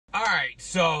right,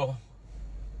 so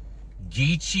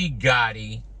Geechi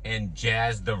Gotti and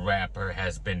Jazz the Rapper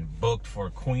has been booked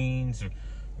for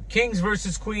Kings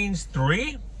versus Queens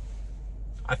 3.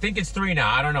 I think it's 3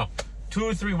 now. I don't know. 2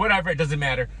 or 3, whatever. It doesn't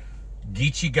matter.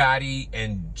 Geechi Gotti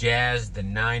and Jazz the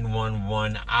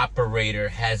 911 operator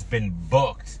has been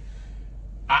booked.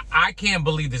 I can't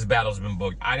believe this battle's been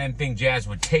booked. I didn't think Jazz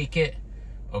would take it.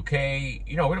 Okay,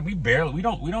 you know, we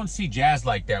don't see Jazz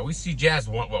like that. We see Jazz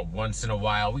once in a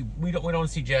while. We don't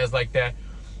see Jazz like that.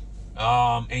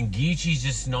 And Geechi's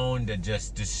just known to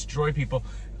just destroy people.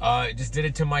 Just did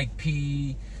it to Mike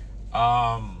P.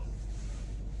 You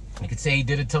could say he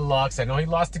did it to Lux. I know he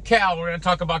lost to Cal. We're gonna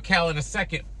talk about Cal in a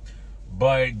second.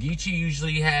 But Geechi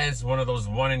usually has one of those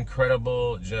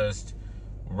incredible just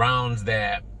rounds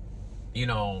that, you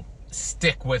know,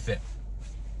 stick with it.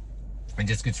 And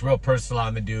just gets real personal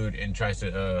on the dude and tries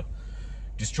to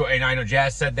destroy. And I know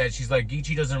Jazz said that. She's like,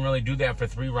 Geechi doesn't really do that for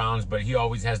 3 rounds, but he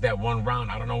always has that one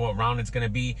round. I don't know what round it's going to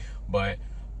be, but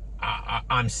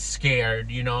I'm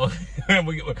scared, you know.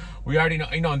 we already know,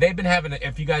 you know, they've been having,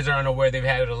 if you guys are unaware, they've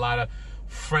had a lot of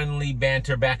friendly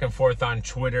banter back and forth on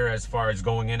Twitter as far as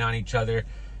going in on each other.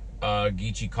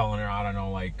 Geechi calling her, I don't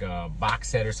know, like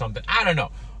box head or something. I don't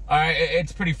know. All right,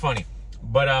 it's pretty funny.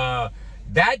 But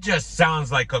that just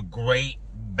sounds like a great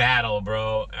battle,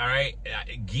 bro. All right,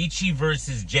 Geechi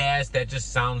versus Jazz, that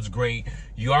just sounds great.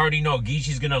 You already know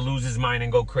Geechi's gonna lose his mind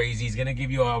and go crazy. He's gonna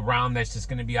give you a round that's just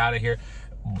gonna be out of here.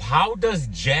 How does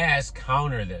Jazz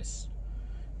counter this?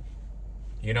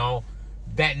 You know,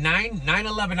 that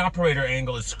 911 operator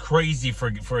angle is crazy for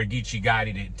a Geechi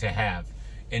Gotti to have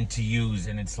and to use,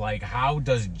 and it's like, how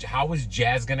is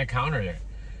Jazz gonna counter it?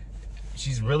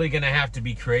 She's really gonna have to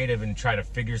be creative and try to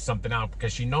figure something out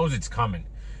because she knows it's coming.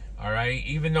 All right,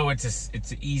 even though it's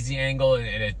an easy angle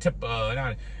and a tip,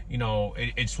 you know,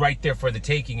 it's right there for the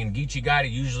taking. And Geechi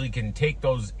Gotti usually can take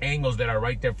those angles that are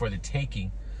right there for the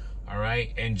taking, all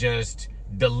right, and just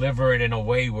deliver it in a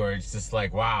way where it's just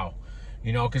like, wow,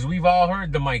 you know, because we've all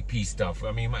heard the Mike P stuff.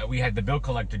 I mean, we had the Bill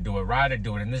Collector do it, Ryder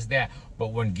do it, and this, that.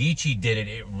 But when Geechi did it,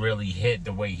 it really hit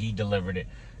the way he delivered it.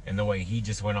 And the way he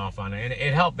just went off on it. And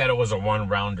it helped that it was a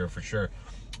 1-rounder for sure.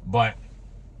 But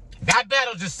that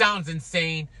battle just sounds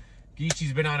insane.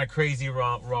 Geechi's been on a crazy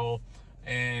roll.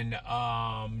 And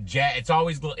it's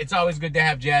always good to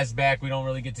have Jazz back. We don't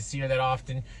really get to see her that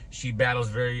often. She battles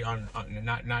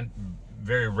not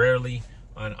very rarely,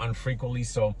 unfrequently.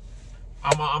 So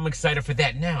I'm excited for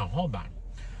that. Now, hold on.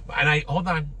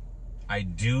 I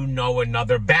do know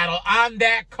another battle on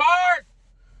that card.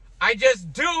 I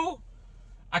just do.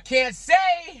 I can't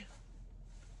say.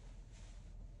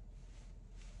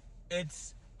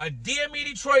 It's a DME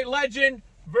Detroit legend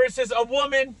versus a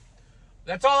woman.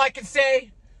 That's all I can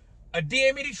say. A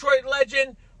DME Detroit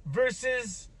legend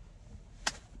versus...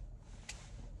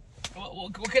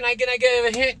 Can I give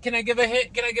a hint? Can I give a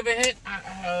hint?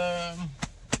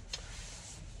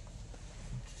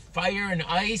 Fire and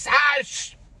ice.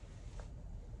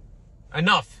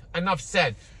 Enough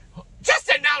said. Just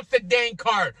announce the dang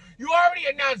card. You already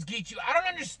announced Geechi. I don't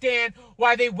understand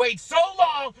why they wait so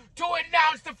long to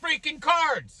announce the freaking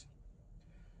cards.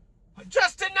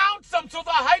 Just announce them so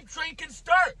the hype train can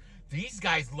start. These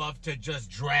guys love to just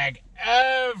drag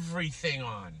everything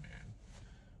on, man.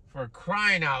 For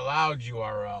crying out loud,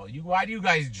 URL. Why do you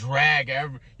guys drag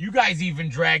you guys even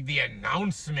drag the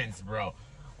announcements, bro?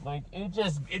 Like,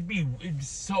 it's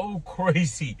so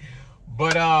crazy.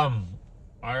 But, all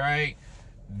right.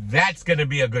 That's going to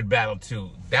be a good battle, too.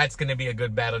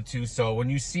 So when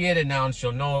you see it announced,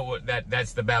 you'll know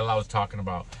that's the battle I was talking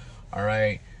about. All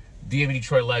right. DMV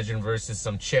Detroit legend versus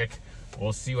some chick.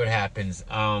 We'll see what happens.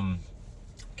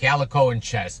 Calicoe and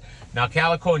Chess. Now,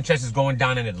 Calicoe and Chess is going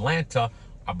down in Atlanta.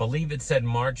 I believe it said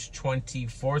March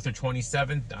 24th or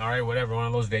 27th. All right, whatever, one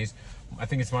of those days. I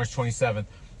think it's March 27th.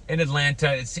 In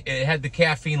Atlanta, it had the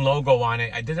caffeine logo on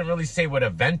it. I didn't really say what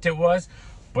event it was,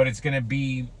 but it's going to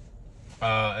be...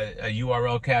 a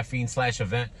URL caffeine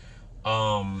 /event.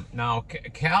 Now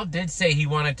Cal did say he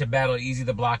wanted to battle Easy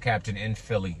the Block Captain in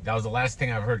Philly. That was the last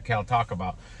thing I've heard Cal talk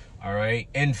about. All right,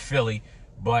 in Philly,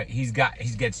 but he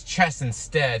gets Chess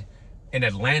instead in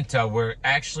Atlanta, where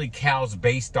actually Cal's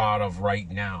based out of right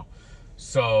now.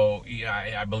 So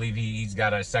yeah, I believe he's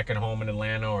got a second home in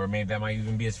Atlanta, or maybe that might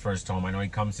even be his first home. I know he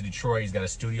comes to Detroit. He's got a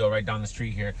studio right down the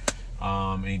street here,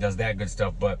 and he does that good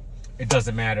stuff. But it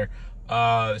doesn't matter.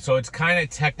 So it's kind of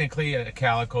technically a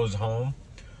Calicoe's home.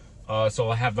 So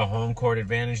I'll have the home court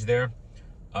advantage there.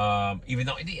 Even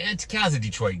though it's Cal's a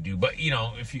Detroit dude, but you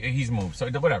know, if he's moved, so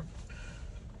whatever.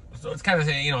 So it's kind of,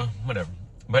 you know, whatever.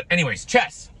 But anyways,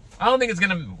 Chess. I don't think it's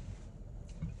gonna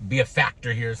be a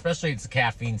factor here, especially it's a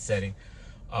caffeine setting,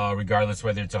 regardless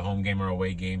whether it's a home game or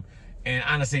away game. And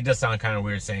honestly, it does sound kind of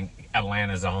weird saying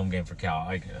Atlanta's a home game for Cal.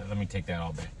 Like, let me take that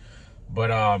all back.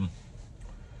 But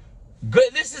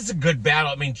good. This is a good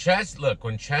battle. I mean, Chess. Look,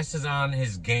 when Chess is on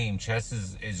his game, Chess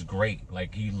is great.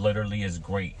 Like, he literally is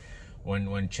great.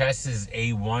 When Chess is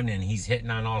A1 and he's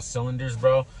hitting on all cylinders,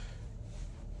 bro.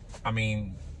 I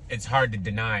mean, it's hard to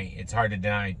deny. It's hard to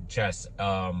deny Chess.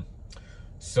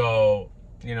 So,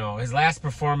 you know, his last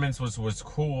performance was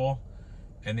cool.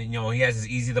 And then, you know, he has his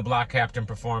Easy the Block Captain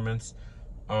performance.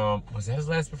 Was that his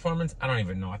last performance? I don't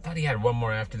even know. I thought he had one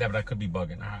more after that, but I could be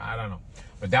bugging. I don't know.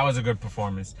 But that was a good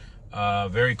performance.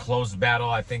 Very close battle.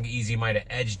 I think Easy might have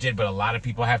edged it, but a lot of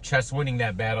people have Chess winning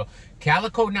that battle.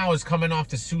 Calicoe now is coming off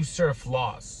the Sioux Surf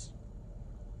loss.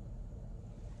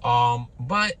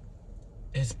 But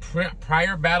his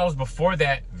prior battles before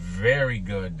that, very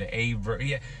good.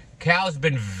 Cal's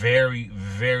been very,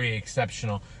 very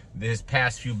exceptional his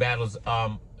past few battles,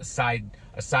 aside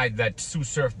that Sioux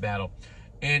Surf battle.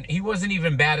 And he wasn't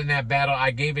even bad in that battle.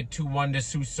 I gave it 2-1 to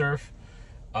Sioux Surf.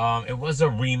 It was a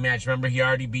rematch. Remember, he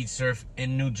already beat Surf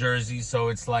in New Jersey, so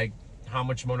it's like, how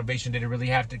much motivation did he really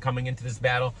have to coming into this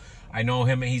battle? I know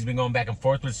him, and he's been going back and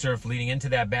forth with Surf leading into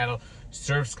that battle.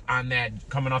 Surf's on that,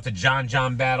 coming off the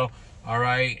John battle, all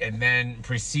right, and then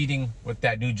proceeding with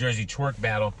that New Jersey twerk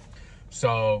battle.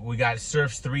 So we got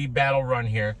Surf's 3 battle run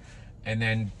here, and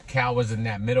then Cal was in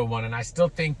that middle one, and I still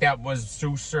think that was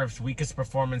Sioux Surf's weakest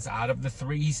performance out of the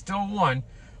 3. He still won,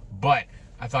 but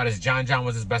I thought his John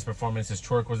was his best performance, his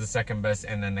twerk was the second best,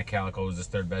 and then the Calicoe was his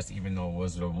third best, even though it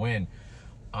was a win.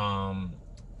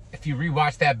 If you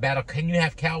rewatch that battle, can you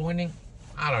have Cal winning?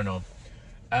 I don't know.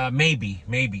 Maybe.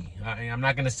 I'm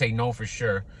not gonna say no for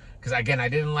sure, because again, I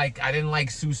didn't like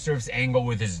Sioux Surf's angle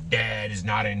with his dad is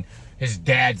not in. His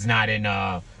dad's not in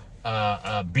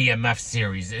BMF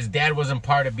series. His dad wasn't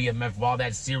part of BMF while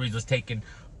that series was taking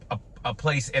a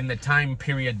place in the time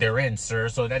period they're in, sir.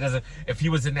 So that doesn't. If he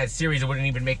was in that series, it wouldn't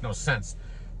even make no sense,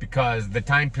 because the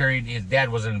time period his dad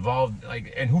was involved.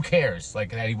 Like, and who cares?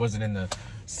 Like, that he wasn't in the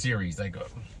series. Like,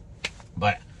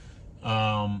 but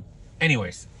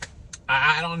anyways,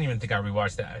 I don't even think I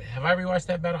rewatched that. Have I rewatched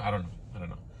that battle? I don't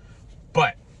know.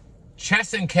 But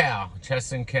Chess and Cal,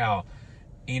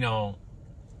 you know,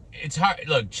 it's hard.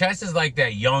 Look, Chess is like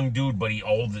that young dude, but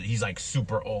he's like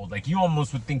super old. Like, you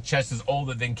almost would think Chess is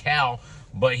older than Cal,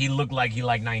 but he looked like he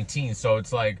like 19. So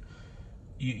it's like,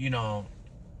 you know,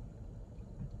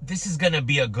 this is gonna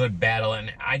be a good battle,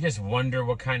 and I just wonder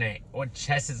how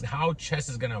Chess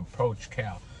is gonna approach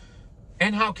Cal,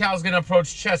 and how Cal's gonna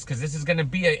approach Chess, because this is gonna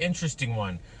be an interesting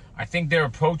one. I think their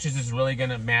approaches is really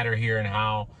gonna matter here, and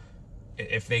how,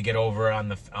 if they get over in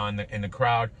the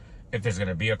crowd, if there's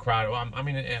gonna be a crowd. Well, I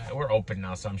mean, we're open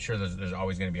now, so I'm sure there's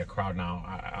always gonna be a crowd now.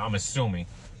 I'm assuming.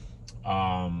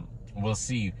 We'll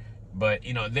see, but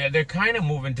you know, they're kind of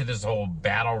moving to this whole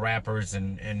battle rappers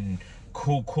and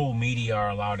cool media are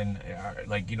allowed, and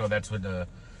like, you know, that's what the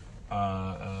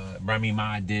Remy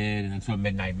Ma did, and that's what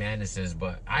Midnight Madness is.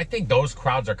 But I think those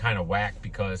crowds are kind of whack,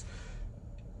 because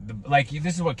like,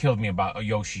 this is what killed me about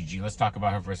Yoshi G. Let's talk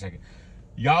about her for a second.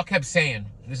 Y'all kept saying,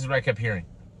 this is what I kept hearing,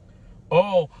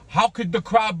 oh, how could the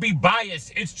crowd be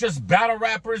biased? It's just battle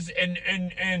rappers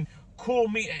and cool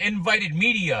invited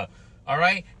media, all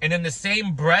right? And in the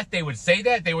same breath they would say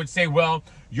that, they would say, well,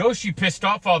 Yoshi pissed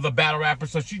off all the battle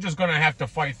rappers, so she's just gonna have to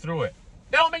fight through it.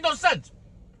 That don't make no sense.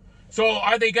 So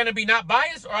are they gonna be not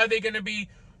biased, or are they gonna be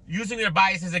using their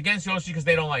biases against Yoshi because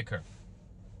they don't like her?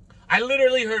 I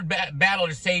literally heard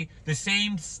battlers say the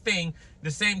same thing,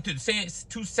 say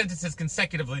two sentences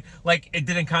consecutively, like it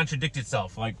didn't contradict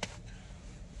itself. Like,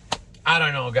 I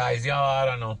don't know, guys, y'all, I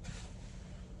don't know.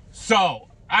 So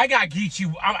I got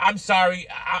Geechi. I'm sorry,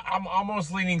 I'm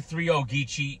almost leaning 3-0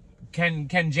 Geechi.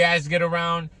 Can Jazz get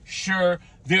around? Sure.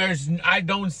 I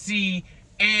don't see,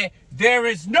 there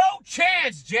is no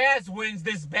chance Jazz wins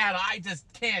this battle. I just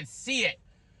can't see it.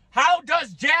 How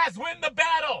does Jazz win the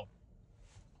battle?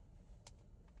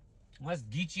 Unless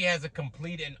Geechi has a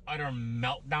complete and utter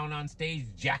meltdown on stage,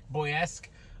 Jack Boy-esque.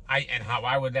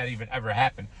 Why would that even ever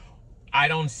happen? I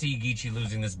don't see Geechi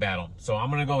losing this battle. So I'm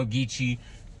going to go with Geechi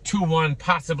 2-1,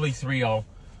 possibly 3-0.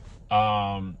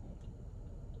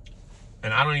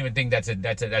 And I don't even think that's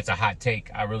a hot take.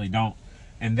 I really don't.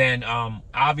 And then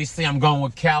obviously I'm going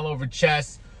with Cal over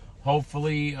Chess.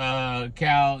 Hopefully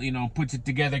Cal, you know, puts it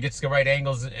together, gets the right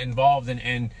angles involved,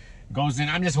 and goes in.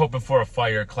 I'm just hoping for a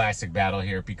fire classic battle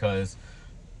here, because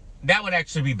that would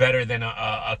actually be better than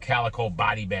a Calicoe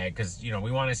body bag, because, you know,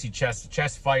 we want to see Chess.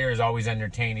 Chess fire is always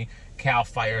entertaining. Cal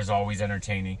fire is always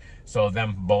entertaining. So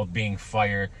them both being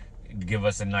fire, give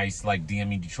us a nice, like,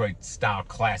 DME Detroit style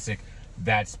classic.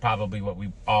 That's probably what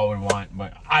we all would want.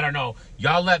 But I don't know.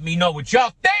 Y'all let me know what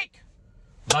y'all think.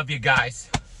 Love you guys.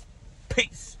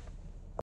 Peace.